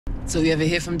So you ever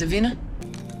hear from Davina?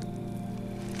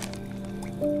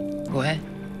 Go ahead.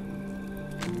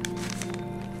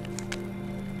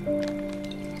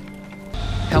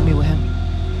 Help me with him.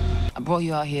 I brought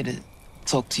you out here to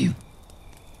talk to you.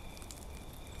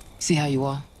 See how you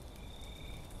are?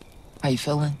 How you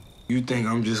feeling? You think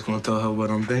I'm just gonna tell her what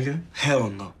I'm thinking? Hell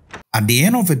no. At the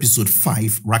end of episode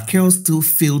 5, Raquel still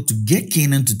failed to get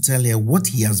Kanan to tell her what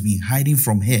he has been hiding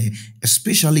from her,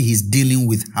 especially his dealing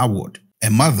with Howard. A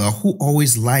mother who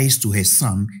always lies to her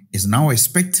son is now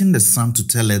expecting the son to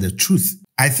tell her the truth.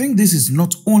 I think this is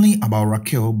not only about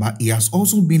Raquel, but it has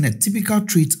also been a typical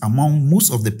trait among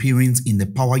most of the parents in the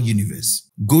Power universe.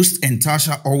 Ghost and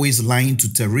Tasha always lying to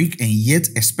Tariq and yet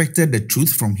expected the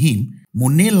truth from him.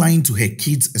 Monet lying to her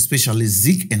kids, especially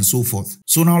Zeke and so forth.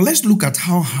 So now let's look at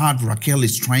how hard Raquel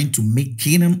is trying to make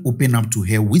Kanan open up to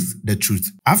her with the truth.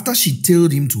 After she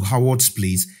tailed him to Howard's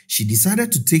place, she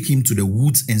decided to take him to the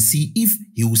woods and see if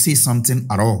he would say something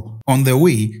at all. On the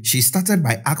way, she started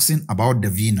by asking about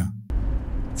Davina.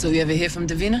 So you ever hear from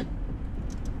Davina?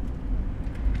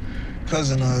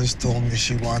 Cousin of hers told me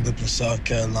she wound up in South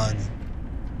Carolina.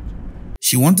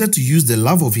 She wanted to use the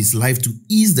love of his life to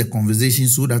ease the conversation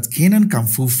so that Kanan can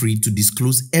feel free to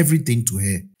disclose everything to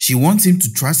her. She wants him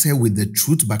to trust her with the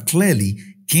truth, but clearly,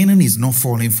 Kanan is not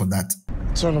falling for that.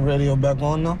 Turn the radio back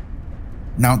on now.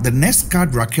 Now, the next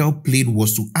card Raquel played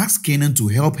was to ask Kanan to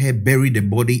help her bury the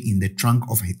body in the trunk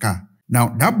of her car.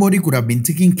 Now, that body could have been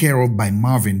taken care of by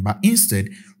Marvin, but instead,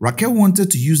 Raquel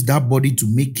wanted to use that body to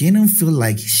make Kanan feel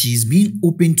like she's being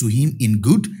open to him in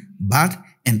good, bad,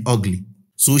 and ugly.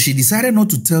 So she decided not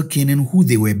to tell Kanan who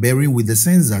they were burying, with the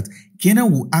sense that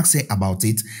Kanan will ask her about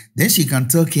it, then she can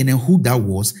tell Kanan who that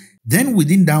was. Then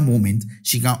within that moment,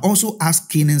 she can also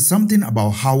ask Kanan something about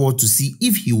Howard to see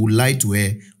if he will lie to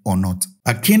her or not.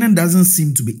 But Kanan doesn't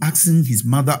seem to be asking his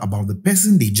mother about the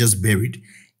person they just buried.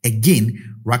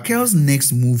 Again, Raquel's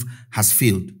next move has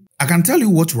failed. I can tell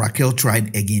you what Raquel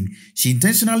tried again. She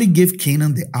intentionally gave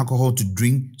Kanan the alcohol to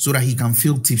drink so that he can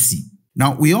feel tipsy.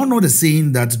 Now, we all know the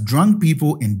saying that drunk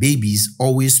people and babies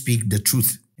always speak the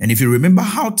truth. And if you remember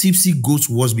how tipsy Ghost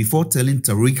was before telling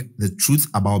Tariq the truth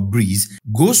about Breeze,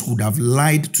 Ghost would have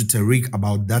lied to Tariq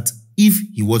about that if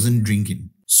he wasn't drinking.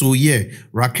 So yeah,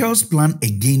 Raquel's plan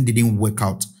again didn't work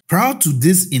out. Prior to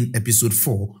this, in episode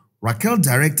 4, Raquel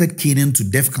directed Kanan to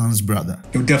Defcon's brother.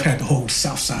 Yo, Def had the whole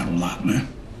South Side on lock, man.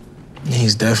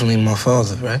 He's definitely my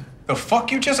father, right? The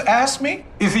fuck you just asked me?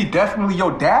 Is he definitely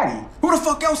your daddy? Who the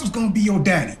fuck else is gonna be your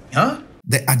daddy, huh?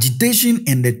 The agitation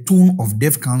and the tone of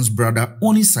Defcon's brother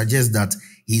only suggests that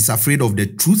he's afraid of the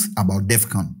truth about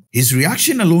Defcon. His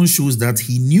reaction alone shows that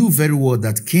he knew very well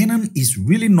that Kanan is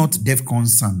really not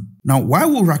Defcon's son. Now, why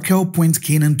would Raquel point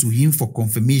Kanan to him for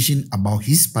confirmation about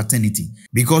his paternity?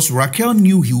 Because Raquel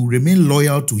knew he would remain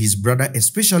loyal to his brother,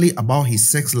 especially about his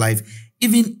sex life,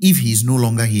 even if he is no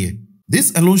longer here.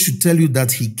 This alone should tell you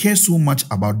that he cares so much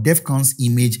about Defcon's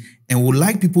image and would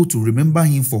like people to remember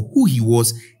him for who he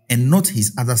was and not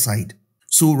his other side.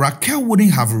 So Raquel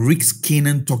wouldn't have risked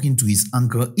Kanan talking to his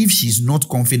uncle if she's not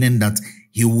confident that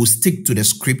he will stick to the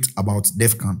script about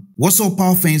Defcon. What's up,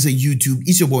 Power fans of YouTube?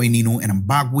 It's your boy Nino and I'm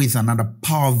back with another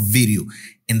Power video.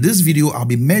 In this video, I'll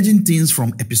be merging things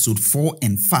from episode 4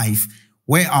 and 5,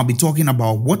 where I'll be talking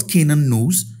about what Kanan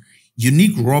knows,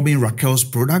 unique robbing Raquel's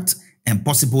product, and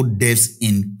possible deaths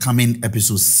in coming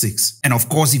episode 6. And of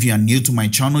course, if you are new to my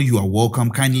channel, you are welcome.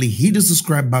 Kindly hit the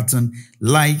subscribe button,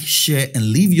 like, share,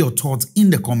 and leave your thoughts in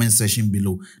the comment section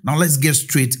below. Now let's get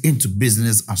straight into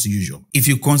business as usual. If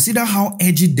you consider how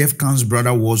edgy Defcon's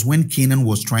brother was when Kanan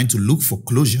was trying to look for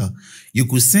closure, you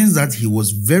could sense that he was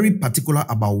very particular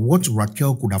about what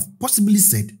Raquel could have possibly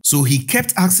said. So he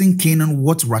kept asking Kanan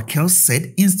what Raquel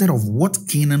said instead of what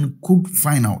Kanan could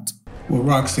find out. What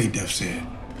Rock say Def said?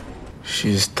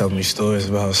 She just told me stories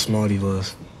about how smart he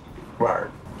was. Right.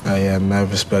 How he had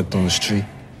mad respect on the street.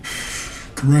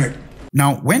 Correct.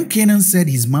 Now, when Kanan said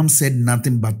his mom said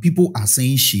nothing but people are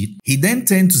saying shit, he then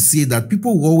turned to say that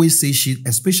people will always say shit,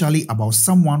 especially about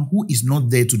someone who is not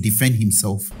there to defend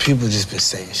himself. People just been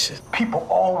saying shit. People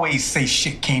always say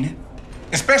shit, Kanan.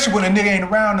 Especially when a nigga ain't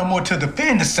around no more to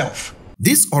defend himself.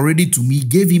 This already to me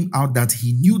gave him out that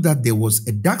he knew that there was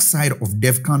a dark side of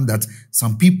Defcon that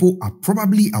some people are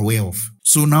probably aware of.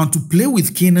 So now, to play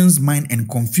with Kanan's mind and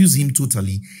confuse him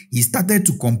totally, he started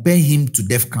to compare him to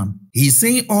Defcon. He is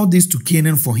saying all this to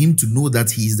Kanan for him to know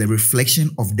that he is the reflection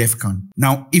of Defcon.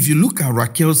 Now, if you look at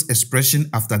Raquel's expression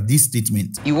after this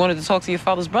statement. You wanted to talk to your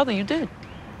father's brother, you did.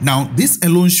 Now, this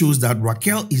alone shows that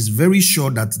Raquel is very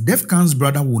sure that Defcon's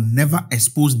brother will never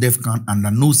expose Defcon under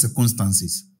no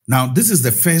circumstances. Now, this is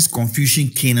the first confusion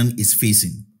Kanan is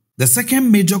facing. The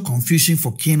second major confusion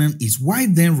for Kanan is why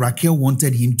then Raquel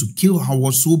wanted him to kill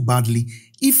Howard so badly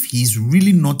if he's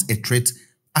really not a threat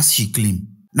as she claimed.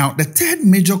 Now, the third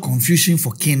major confusion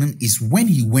for Kanan is when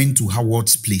he went to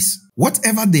Howard's place.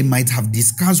 Whatever they might have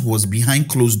discussed was behind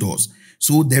closed doors,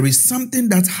 so there is something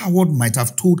that Howard might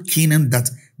have told Kanan that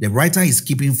the writer is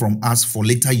keeping from us for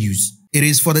later use. It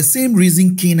is for the same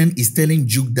reason Kanan is telling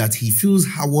Juke that he feels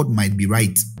Howard might be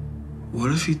right.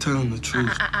 What if he telling the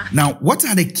truth? Now, what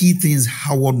are the key things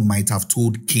Howard might have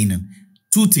told Kanan?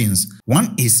 Two things.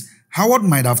 One is, Howard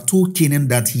might have told Kanan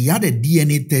that he had a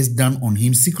DNA test done on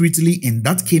him secretly and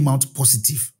that came out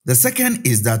positive. The second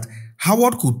is that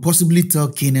Howard could possibly tell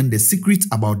Kanan the secret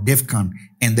about DEFCON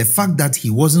and the fact that he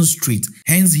wasn't straight.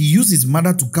 Hence, he used his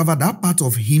mother to cover that part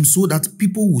of him so that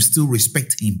people will still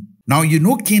respect him. Now, you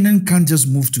know Kanan can't just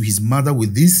move to his mother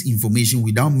with this information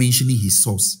without mentioning his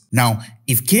source. Now,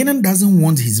 if Kanan doesn't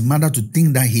want his mother to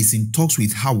think that he's in talks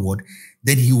with Howard,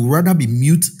 then he would rather be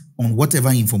mute on whatever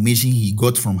information he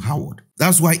got from Howard.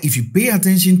 That's why if you pay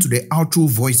attention to the outro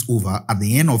voiceover at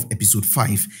the end of episode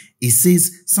 5, it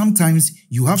says sometimes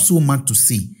you have so much to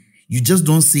say, you just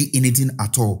don't say anything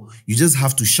at all. You just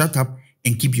have to shut up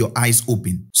and keep your eyes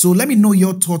open. So let me know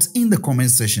your thoughts in the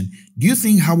comment section. Do you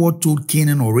think Howard told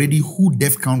Kanan already who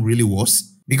DEFCON really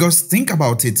was? Because think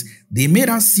about it, they made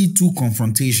us see two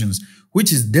confrontations,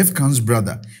 which is DEFCON's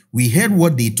brother. We heard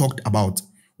what they talked about.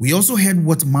 We also heard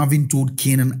what Marvin told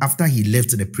Kanan after he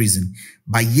left the prison,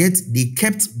 but yet they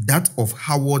kept that of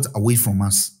Howard away from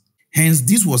us. Hence,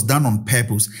 this was done on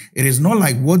purpose. It is not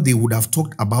like what they would have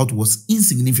talked about was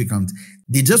insignificant.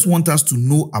 They just want us to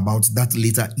know about that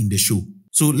later in the show.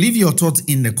 So leave your thoughts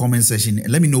in the comment section and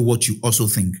let me know what you also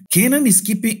think. Kanan is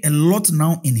keeping a lot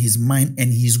now in his mind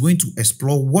and he is going to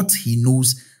explore what he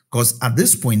knows because at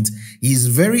this point, he is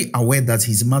very aware that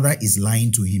his mother is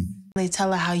lying to him. They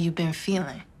tell her how you've been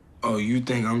feeling. Oh, you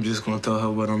think I'm just gonna tell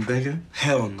her what I'm thinking?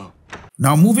 Hell no.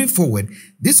 Now moving forward,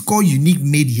 this call Unique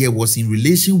made here was in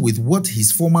relation with what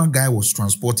his former guy was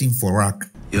transporting for Rack.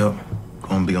 Yup,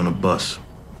 gonna be on a bus.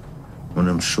 One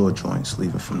of them short joints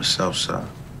leaving from the south side.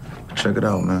 Check it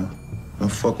out, man. Don't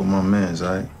fuck with my mans,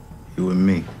 alright? You and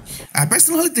me. I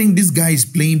personally think this guy is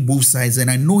playing both sides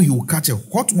and I know he will catch a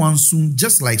hot one soon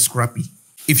just like Scrappy.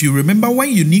 If you remember when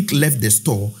Unique left the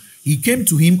store, he came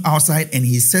to him outside and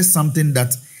he said something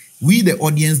that we the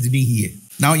audience didn't hear.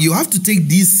 Now you have to take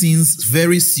these scenes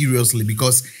very seriously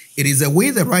because it is a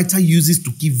way the writer uses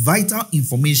to keep vital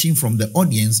information from the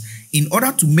audience in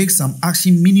order to make some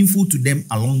action meaningful to them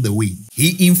along the way.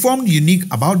 He informed Unique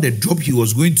about the job he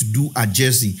was going to do at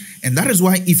Jersey, and that is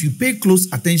why if you pay close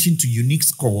attention to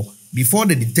Unique's call, before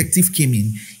the detective came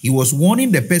in, he was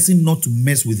warning the person not to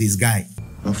mess with his guy.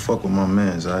 Don't fuck with my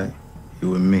mans, alright?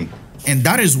 You and me. And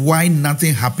that is why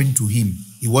nothing happened to him.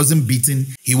 He wasn't beaten,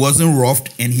 he wasn't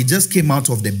roughed, and he just came out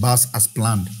of the bus as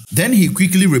planned. Then he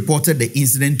quickly reported the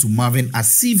incident to Marvin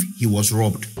as if he was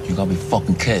robbed. You gotta be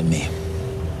fucking kidding me.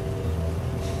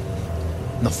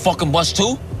 The fucking bus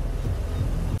too?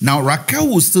 Now Raquel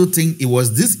will still think it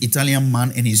was this Italian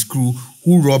man and his crew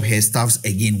who robbed her stuffs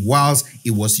again whilst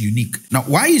it was Unique. Now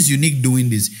why is Unique doing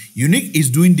this? Unique is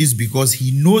doing this because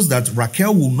he knows that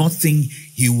Raquel will not think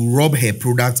he will rob her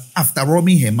product after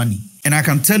robbing her money. And I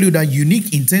can tell you that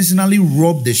Unique intentionally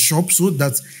robbed the shop so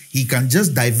that he can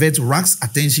just divert raqs'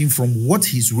 attention from what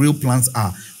his real plans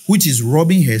are, which is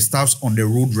robbing her stuffs on the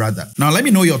road rather. Now let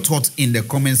me know your thoughts in the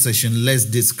comment section. Let's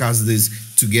discuss this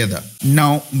together.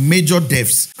 Now, major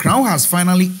deaths. Crown has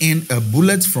finally earned a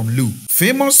bullet from Lou.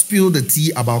 Famous spilled the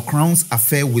tea about Crown's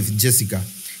affair with Jessica.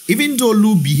 Even though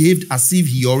Lou behaved as if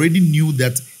he already knew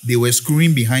that they were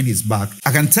screwing behind his back,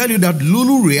 I can tell you that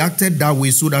Lulu reacted that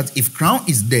way so that if Crown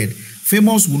is dead,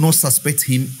 Famous will not suspect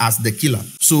him as the killer.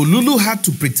 So Lulu had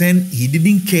to pretend he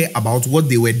didn't care about what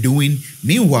they were doing.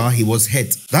 Meanwhile, he was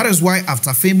hurt. That is why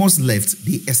after Famous left,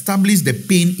 they established the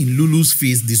pain in Lulu's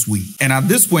face this way. And at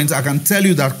this point, I can tell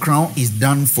you that Crown is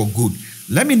done for good.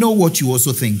 Let me know what you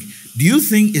also think. Do you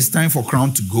think it's time for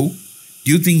Crown to go?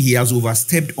 Do you think he has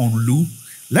overstepped on Lou?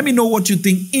 Let me know what you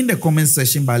think in the comment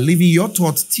section by leaving your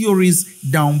thoughts, theories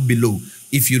down below.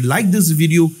 If you like this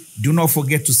video, do not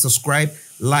forget to subscribe,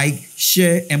 like,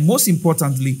 share, and most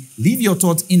importantly, leave your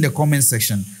thoughts in the comment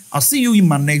section. I'll see you in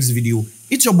my next video.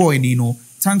 It's your boy Nino.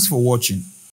 Thanks for watching.